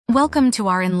Welcome to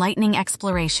our enlightening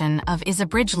exploration of Is a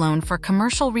bridge loan for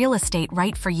commercial real estate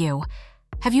right for you?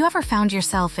 Have you ever found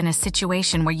yourself in a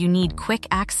situation where you need quick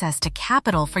access to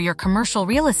capital for your commercial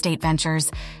real estate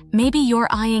ventures? Maybe you're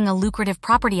eyeing a lucrative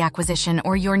property acquisition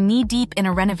or you're knee-deep in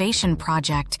a renovation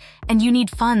project and you need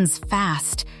funds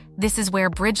fast. This is where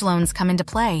bridge loans come into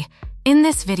play. In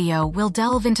this video, we'll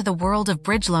delve into the world of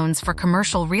bridge loans for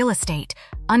commercial real estate,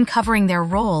 uncovering their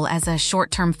role as a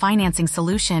short-term financing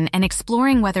solution and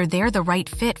exploring whether they're the right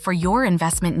fit for your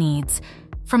investment needs.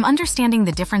 From understanding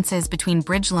the differences between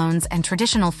bridge loans and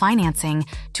traditional financing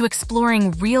to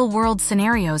exploring real-world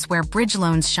scenarios where bridge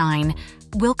loans shine,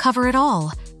 we'll cover it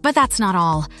all. But that's not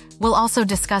all. We'll also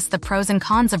discuss the pros and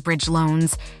cons of bridge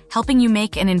loans, helping you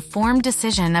make an informed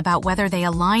decision about whether they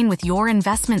align with your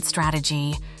investment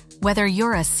strategy. Whether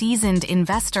you're a seasoned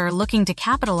investor looking to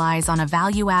capitalize on a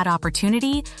value-add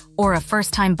opportunity or a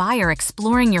first-time buyer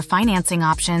exploring your financing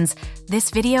options, this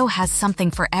video has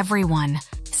something for everyone.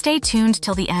 Stay tuned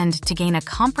till the end to gain a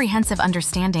comprehensive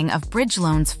understanding of bridge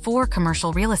loans for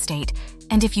commercial real estate.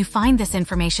 And if you find this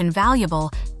information valuable,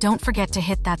 don't forget to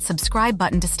hit that subscribe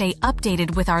button to stay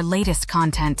updated with our latest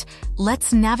content.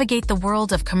 Let's navigate the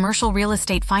world of commercial real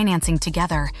estate financing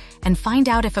together and find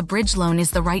out if a bridge loan is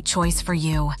the right choice for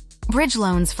you. Bridge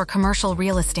loans for commercial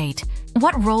real estate.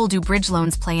 What role do bridge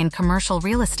loans play in commercial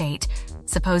real estate?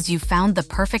 Suppose you've found the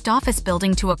perfect office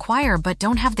building to acquire but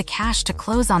don't have the cash to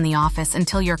close on the office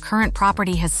until your current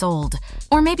property has sold.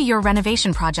 Or maybe your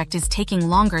renovation project is taking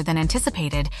longer than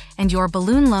anticipated and your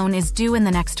balloon loan is due in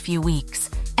the next few weeks.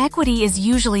 Equity is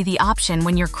usually the option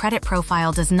when your credit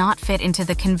profile does not fit into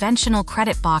the conventional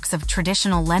credit box of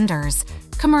traditional lenders.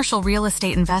 Commercial real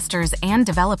estate investors and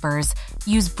developers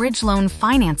use bridge loan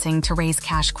financing to raise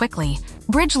cash quickly.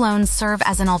 Bridge loans serve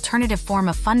as an alternative form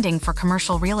of funding for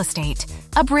commercial real estate.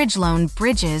 A bridge loan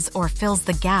bridges or fills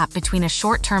the gap between a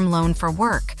short-term loan for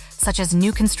work, such as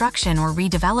new construction or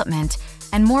redevelopment,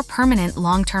 and more permanent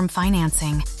long-term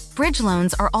financing. Bridge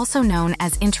loans are also known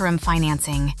as interim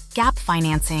financing, gap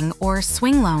financing, or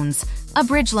swing loans. A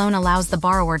bridge loan allows the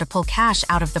borrower to pull cash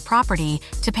out of the property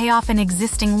to pay off an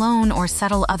existing loan or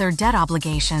settle other debt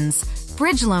obligations.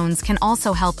 Bridge loans can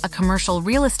also help a commercial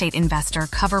real estate investor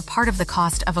cover part of the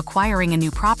cost of acquiring a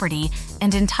new property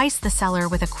and entice the seller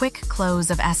with a quick close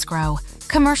of escrow.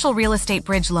 Commercial real estate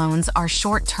bridge loans are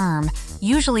short-term,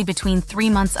 usually between 3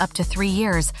 months up to 3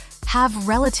 years, have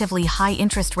relatively high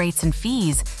interest rates and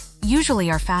fees, usually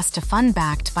are fast to fund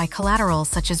backed by collateral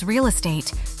such as real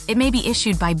estate. It may be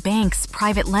issued by banks,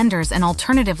 private lenders, and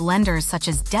alternative lenders such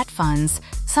as debt funds.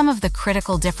 Some of the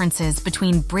critical differences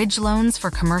between bridge loans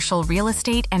for commercial real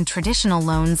estate and traditional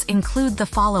loans include the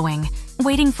following.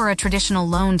 Waiting for a traditional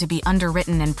loan to be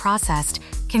underwritten and processed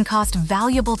can cost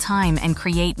valuable time and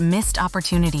create missed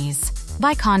opportunities.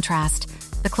 By contrast,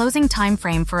 the closing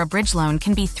timeframe for a bridge loan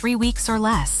can be 3 weeks or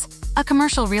less. A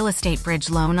commercial real estate bridge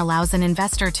loan allows an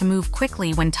investor to move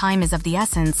quickly when time is of the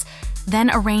essence, then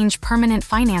arrange permanent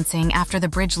financing after the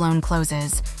bridge loan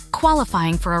closes.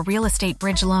 Qualifying for a real estate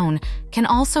bridge loan can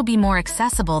also be more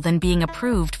accessible than being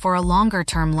approved for a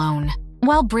longer-term loan.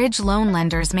 While bridge loan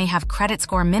lenders may have credit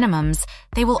score minimums,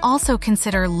 they will also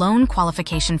consider loan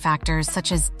qualification factors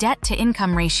such as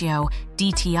debt-to-income ratio,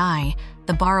 DTI,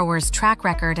 the borrower's track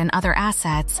record and other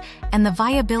assets, and the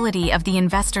viability of the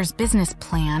investor's business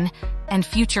plan and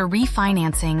future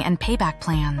refinancing and payback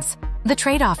plans. The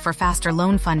trade-off for faster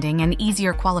loan funding and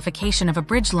easier qualification of a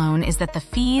bridge loan is that the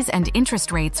fees and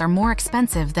interest rates are more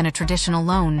expensive than a traditional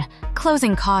loan.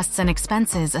 Closing costs and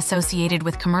expenses associated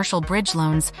with commercial bridge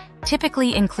loans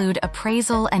typically include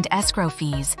appraisal and escrow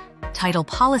fees, title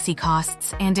policy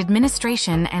costs, and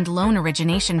administration and loan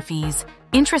origination fees.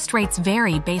 Interest rates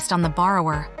vary based on the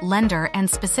borrower, lender, and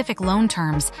specific loan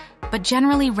terms, but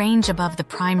generally range above the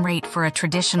prime rate for a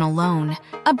traditional loan.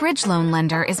 A bridge loan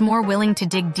lender is more willing to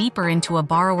dig deeper into a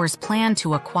borrower's plan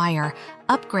to acquire,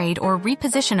 upgrade, or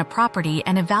reposition a property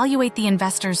and evaluate the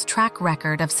investor's track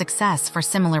record of success for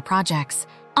similar projects.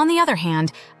 On the other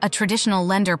hand, a traditional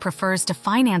lender prefers to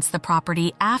finance the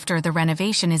property after the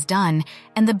renovation is done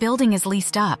and the building is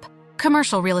leased up.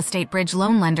 Commercial real estate bridge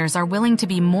loan lenders are willing to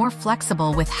be more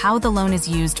flexible with how the loan is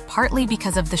used, partly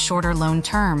because of the shorter loan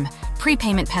term.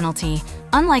 Prepayment penalty.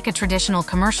 Unlike a traditional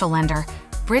commercial lender,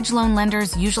 bridge loan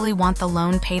lenders usually want the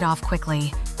loan paid off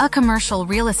quickly. A commercial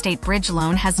real estate bridge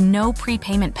loan has no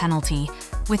prepayment penalty,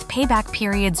 with payback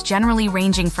periods generally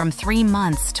ranging from 3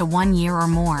 months to 1 year or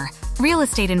more. Real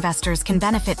estate investors can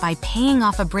benefit by paying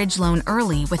off a bridge loan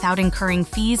early without incurring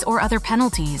fees or other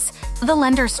penalties. The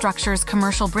lender structures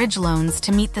commercial bridge loans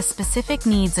to meet the specific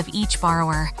needs of each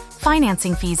borrower.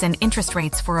 Financing fees and interest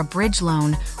rates for a bridge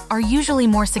loan are usually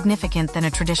more significant than a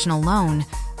traditional loan,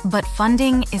 but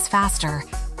funding is faster,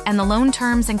 and the loan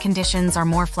terms and conditions are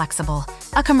more flexible.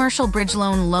 A commercial bridge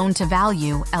loan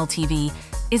loan-to-value (LTV)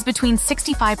 is between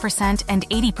 65% and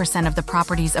 80% of the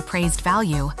property's appraised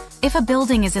value. If a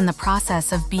building is in the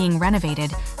process of being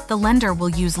renovated, the lender will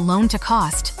use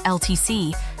loan-to-cost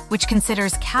 (LTC), which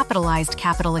considers capitalized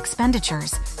capital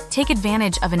expenditures. Take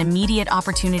advantage of an immediate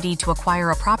opportunity to acquire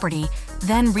a property,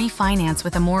 then refinance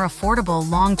with a more affordable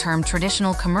long-term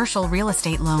traditional commercial real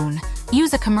estate loan.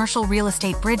 Use a commercial real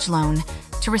estate bridge loan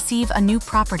to receive a new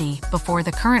property before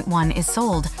the current one is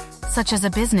sold, such as a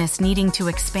business needing to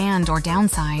expand or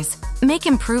downsize. Make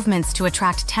improvements to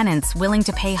attract tenants willing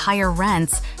to pay higher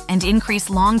rents and increase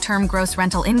long-term gross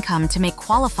rental income to make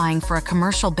qualifying for a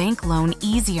commercial bank loan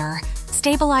easier.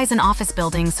 Stabilize an office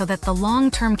building so that the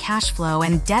long-term cash flow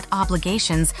and debt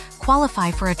obligations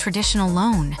qualify for a traditional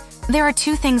loan. There are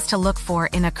two things to look for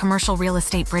in a commercial real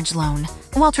estate bridge loan.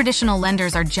 While traditional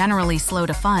lenders are generally slow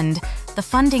to fund, the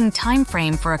funding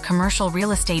timeframe for a commercial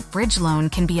real estate bridge loan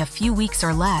can be a few weeks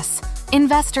or less.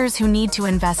 Investors who need to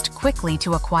invest quickly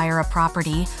to acquire a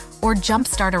property or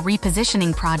jumpstart a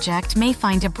repositioning project may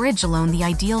find a bridge loan the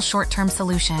ideal short-term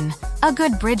solution. A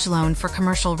good bridge loan for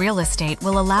commercial real estate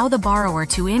will allow the borrower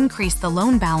to increase the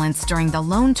loan balance during the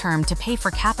loan term to pay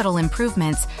for capital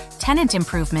improvements, tenant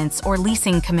improvements, or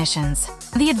leasing commissions.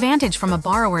 The advantage from a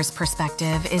borrower's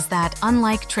perspective is that,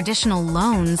 unlike traditional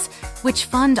loans, which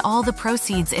fund all the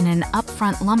proceeds in an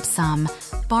upfront lump sum,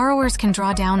 borrowers can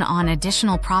draw down on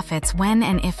additional profits when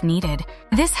and if needed.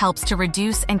 This helps to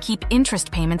reduce and keep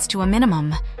interest payments to a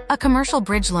minimum. A commercial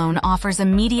bridge loan offers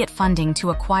immediate funding to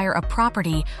acquire a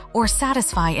property or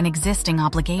satisfy an existing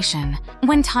obligation.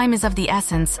 When time is of the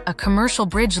essence, a commercial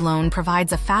bridge loan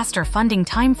provides a faster funding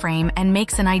timeframe and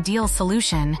makes an ideal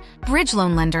solution. Bridge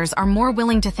loan lenders are more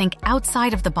willing to think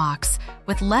outside of the box,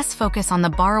 with less focus on the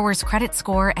borrower's credit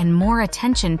score and more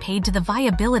attention paid to the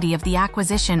viability of the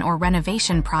acquisition or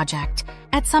renovation project.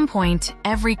 At some point,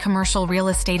 every commercial real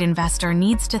estate investor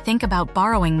needs to think about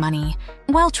borrowing money.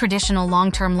 While traditional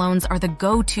long-term loans are the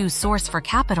go-to source for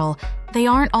capital, they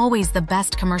aren't always the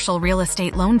best commercial real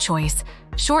estate loan choice.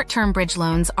 Short-term bridge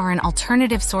loans are an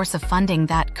alternative source of funding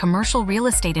that commercial real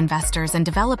estate investors and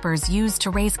developers use to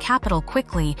raise capital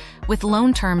quickly, with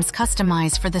loan terms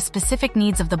customized for the specific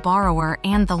needs of the borrower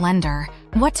and the lender.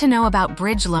 What to know about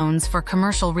bridge loans for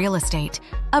commercial real estate?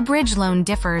 A bridge loan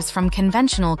differs from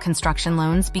conventional construction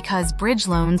loans because bridge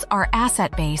loans are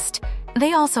asset-based.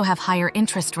 They also have higher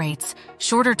interest rates,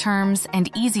 shorter terms,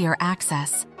 and easier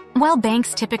access. While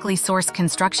banks typically source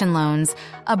construction loans,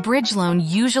 a bridge loan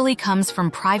usually comes from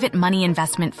private money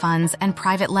investment funds and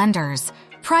private lenders.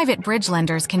 Private bridge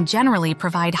lenders can generally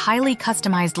provide highly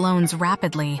customized loans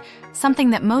rapidly,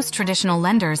 something that most traditional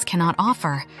lenders cannot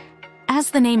offer. As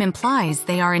the name implies,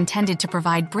 they are intended to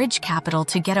provide bridge capital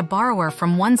to get a borrower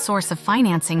from one source of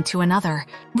financing to another.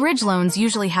 Bridge loans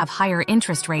usually have higher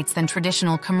interest rates than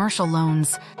traditional commercial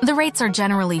loans. The rates are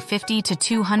generally 50 to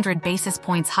 200 basis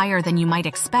points higher than you might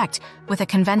expect with a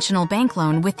conventional bank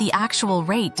loan, with the actual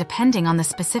rate depending on the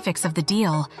specifics of the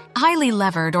deal. Highly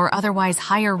levered or otherwise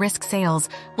higher risk sales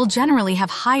will generally have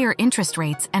higher interest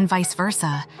rates and vice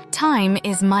versa. Time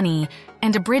is money,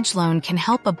 and a bridge loan can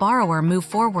help a borrower move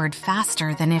forward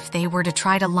faster than if they were to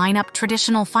try to line up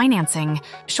traditional financing.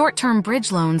 Short-term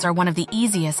bridge loans are one of the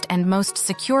easiest and most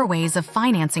secure ways of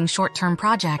financing short-term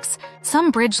projects. Some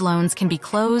bridge loans can be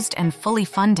closed and fully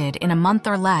funded in a month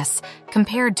or less,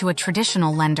 compared to a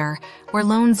traditional lender, where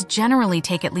loans generally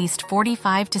take at least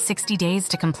 45 to 60 days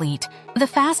to complete. The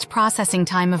fast processing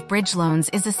time of bridge loans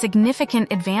is a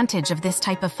significant advantage of this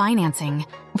type of financing.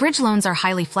 Bridge loans are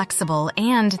highly flexible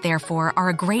and, therefore, are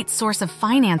a great source of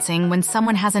financing when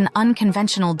someone has an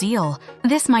unconventional deal.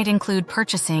 This might include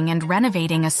purchasing and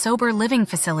renovating a sober living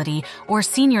facility or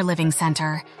senior living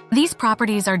center. These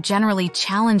properties are generally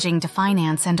challenging to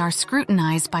finance and are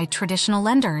scrutinized by traditional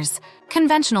lenders.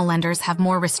 Conventional lenders have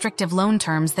more restrictive loan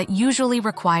terms that usually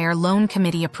require loan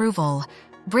committee approval.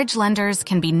 Bridge lenders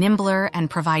can be nimbler and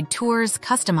provide tours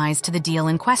customized to the deal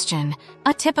in question.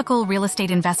 A typical real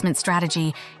estate investment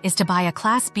strategy is to buy a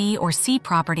Class B or C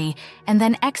property and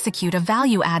then execute a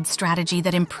value-add strategy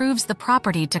that improves the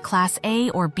property to Class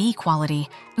A or B quality.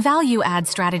 Value-add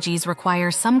strategies require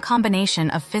some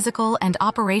combination of physical and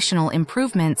operational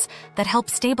improvements that help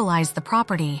stabilize the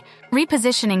property.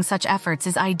 Repositioning such efforts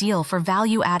is ideal for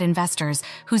value-add investors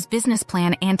whose business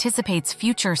plan anticipates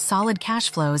future solid cash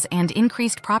flows and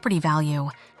increased property value.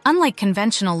 Unlike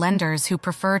conventional lenders who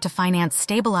prefer to finance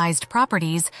stabilized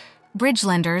properties, Bridge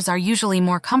lenders are usually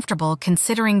more comfortable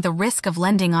considering the risk of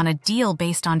lending on a deal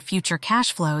based on future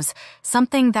cash flows,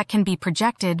 something that can be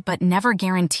projected but never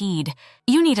guaranteed.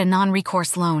 You need a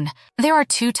non-recourse loan. There are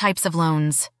two types of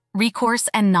loans: recourse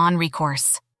and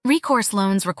non-recourse. Recourse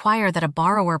loans require that a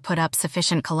borrower put up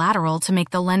sufficient collateral to make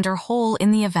the lender whole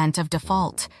in the event of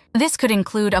default. This could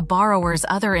include a borrower's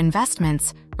other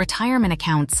investments, retirement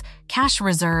accounts, cash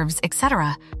reserves,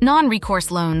 etc. Non-recourse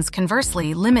loans,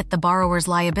 conversely, limit the borrower's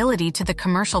liability to the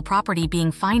commercial property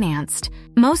being financed.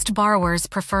 Most borrowers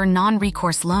prefer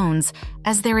non-recourse loans,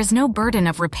 as there is no burden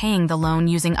of repaying the loan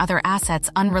using other assets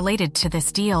unrelated to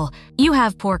this deal. You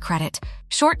have poor credit.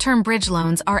 Short-term bridge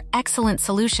loans are excellent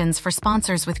solutions for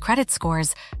sponsors with credit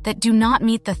scores that do not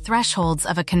meet the thresholds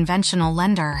of a conventional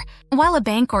lender. While a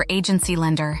bank or agency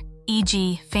lender,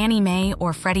 e.g. Fannie Mae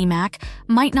or Freddie Mac,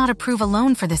 might not approve a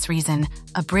loan for this reason,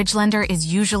 a bridge lender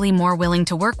is usually more willing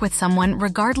to work with someone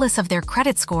regardless of their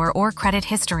credit score or credit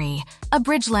history. A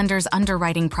bridge lender's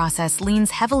underwriting process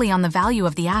leans heavily on the value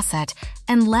of the asset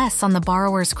and less on the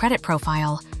borrower's credit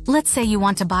profile. Let's say you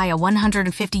want to buy a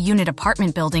 150-unit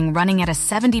apartment building running at a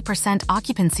 70%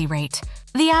 occupancy rate.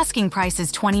 The asking price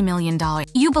is $20 million.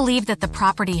 You believe that the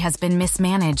property has been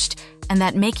mismanaged and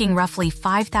that making roughly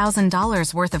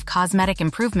 $5,000 worth of cosmetic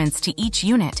improvements to each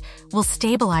unit will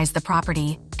stabilize the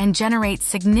property and generate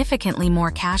significantly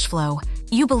more cash flow.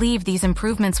 You believe these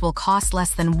improvements will cost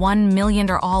less than $1 million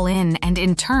all in and,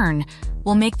 in turn,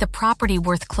 will make the property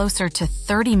worth closer to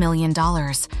 $30 million.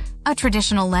 A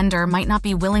traditional lender might not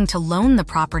be willing to loan the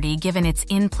property given its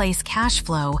in-place cash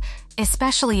flow,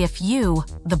 especially if you,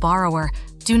 the borrower,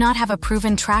 do not have a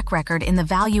proven track record in the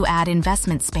value-add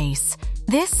investment space.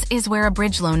 This is where a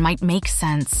bridge loan might make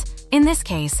sense. In this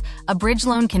case, a bridge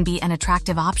loan can be an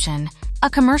attractive option. A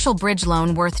commercial bridge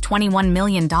loan worth $21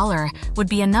 million would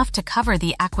be enough to cover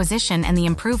the acquisition and the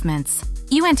improvements.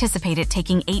 You anticipate it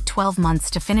taking 8-12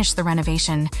 months to finish the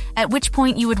renovation, at which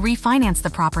point you would refinance the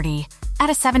property. At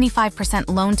a 75%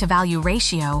 loan-to-value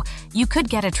ratio, you could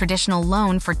get a traditional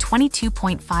loan for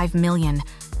 $22.5 million,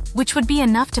 which would be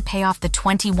enough to pay off the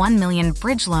 $21 million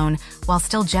bridge loan while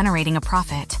still generating a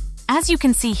profit. As you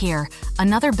can see here,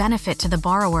 another benefit to the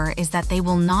borrower is that they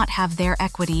will not have their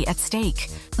equity at stake.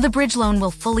 The bridge loan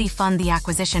will fully fund the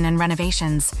acquisition and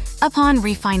renovations. Upon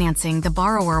refinancing, the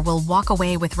borrower will walk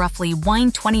away with roughly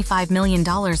 $125 million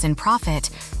in profit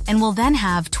and will then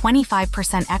have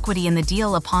 25% equity in the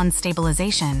deal upon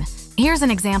stabilization. Here's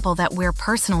an example that we're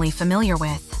personally familiar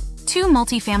with. Two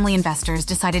multifamily investors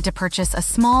decided to purchase a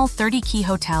small 30-key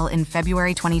hotel in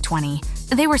February 2020.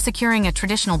 They were securing a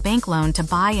traditional bank loan to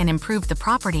buy and improve the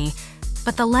property,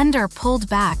 but the lender pulled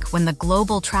back when the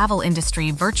global travel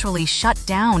industry virtually shut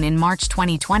down in March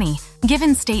 2020.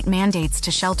 Given state mandates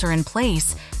to shelter in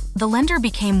place, the lender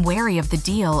became wary of the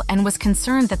deal and was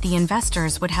concerned that the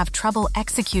investors would have trouble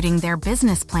executing their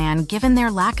business plan given their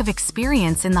lack of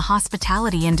experience in the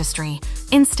hospitality industry.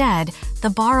 Instead, the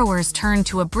borrowers turned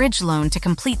to a bridge loan to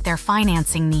complete their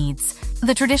financing needs.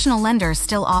 The traditional lender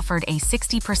still offered a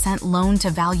 60%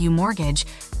 loan-to-value mortgage,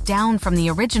 down from the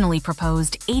originally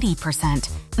proposed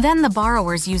 80%. Then the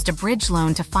borrowers used a bridge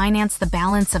loan to finance the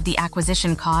balance of the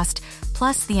acquisition cost,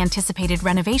 plus the anticipated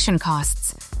renovation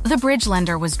costs. The bridge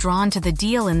lender was drawn to the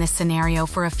deal in this scenario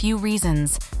for a few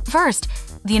reasons. First,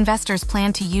 the investors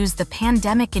planned to use the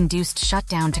pandemic-induced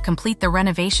shutdown to complete the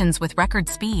renovations with record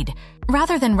speed.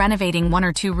 Rather than renovating 1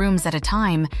 or 2 rooms at a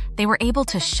time, they were able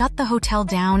to shut the hotel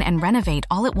down and renovate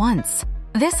all at once.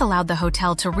 This allowed the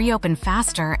hotel to reopen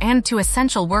faster and to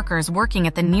essential workers working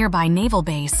at the nearby naval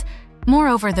base.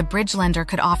 Moreover, the bridge lender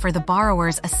could offer the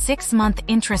borrowers a 6-month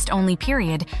interest-only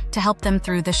period to help them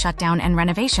through the shutdown and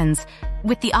renovations,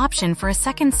 with the option for a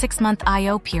second 6-month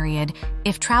IO period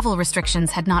if travel restrictions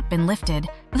had not been lifted.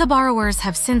 The borrowers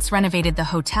have since renovated the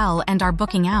hotel and are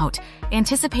booking out,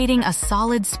 anticipating a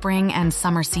solid spring and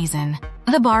summer season.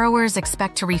 The borrowers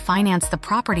expect to refinance the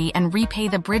property and repay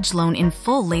the bridge loan in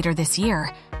full later this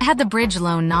year. Had the bridge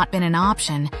loan not been an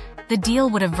option, the deal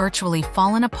would have virtually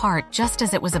fallen apart just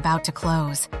as it was about to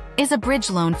close. Is a bridge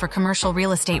loan for commercial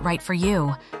real estate right for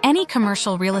you? Any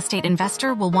commercial real estate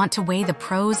investor will want to weigh the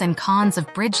pros and cons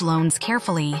of bridge loans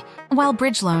carefully. While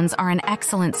bridge loans are an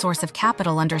excellent source of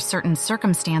capital under certain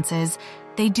circumstances,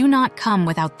 they do not come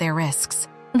without their risks.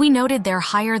 We noted their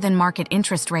higher-than-market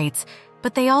interest rates,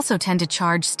 but they also tend to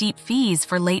charge steep fees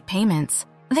for late payments.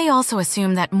 They also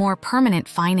assume that more permanent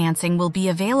financing will be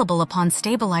available upon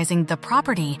stabilizing the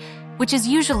property, which is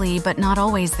usually but not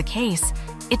always the case.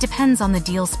 It depends on the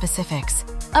deal specifics.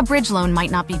 A bridge loan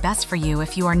might not be best for you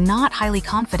if you are not highly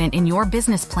confident in your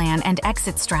business plan and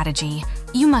exit strategy.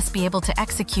 You must be able to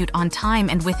execute on time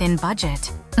and within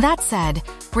budget. That said,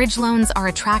 bridge loans are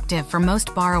attractive for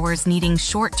most borrowers needing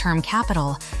short-term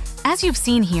capital. As you've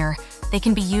seen here, they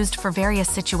can be used for various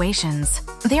situations.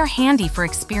 They are handy for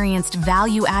experienced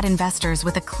value-add investors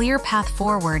with a clear path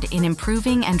forward in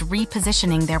improving and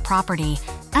repositioning their property.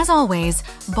 As always,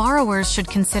 borrowers should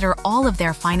consider all of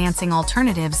their financing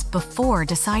alternatives before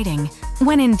deciding.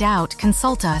 When in doubt,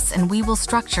 consult us and we will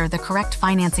structure the correct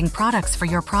financing products for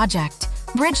your project.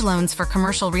 Bridge loans for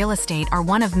commercial real estate are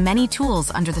one of many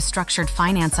tools under the structured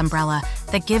finance umbrella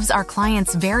that gives our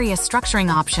clients various structuring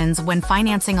options when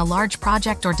financing a large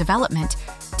project or development,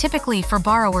 typically for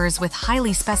borrowers with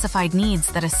highly specified needs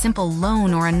that a simple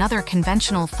loan or another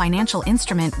conventional financial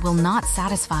instrument will not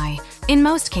satisfy. In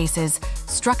most cases,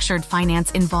 structured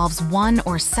finance involves one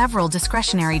or several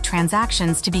discretionary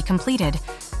transactions to be completed.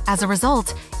 As a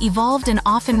result, evolved and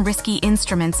often risky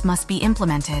instruments must be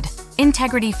implemented.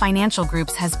 Integrity Financial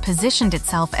Groups has positioned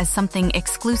itself as something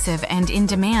exclusive and in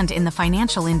demand in the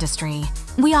financial industry.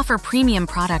 We offer premium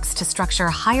products to structure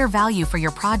higher value for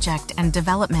your project and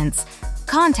developments.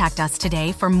 Contact us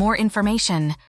today for more information.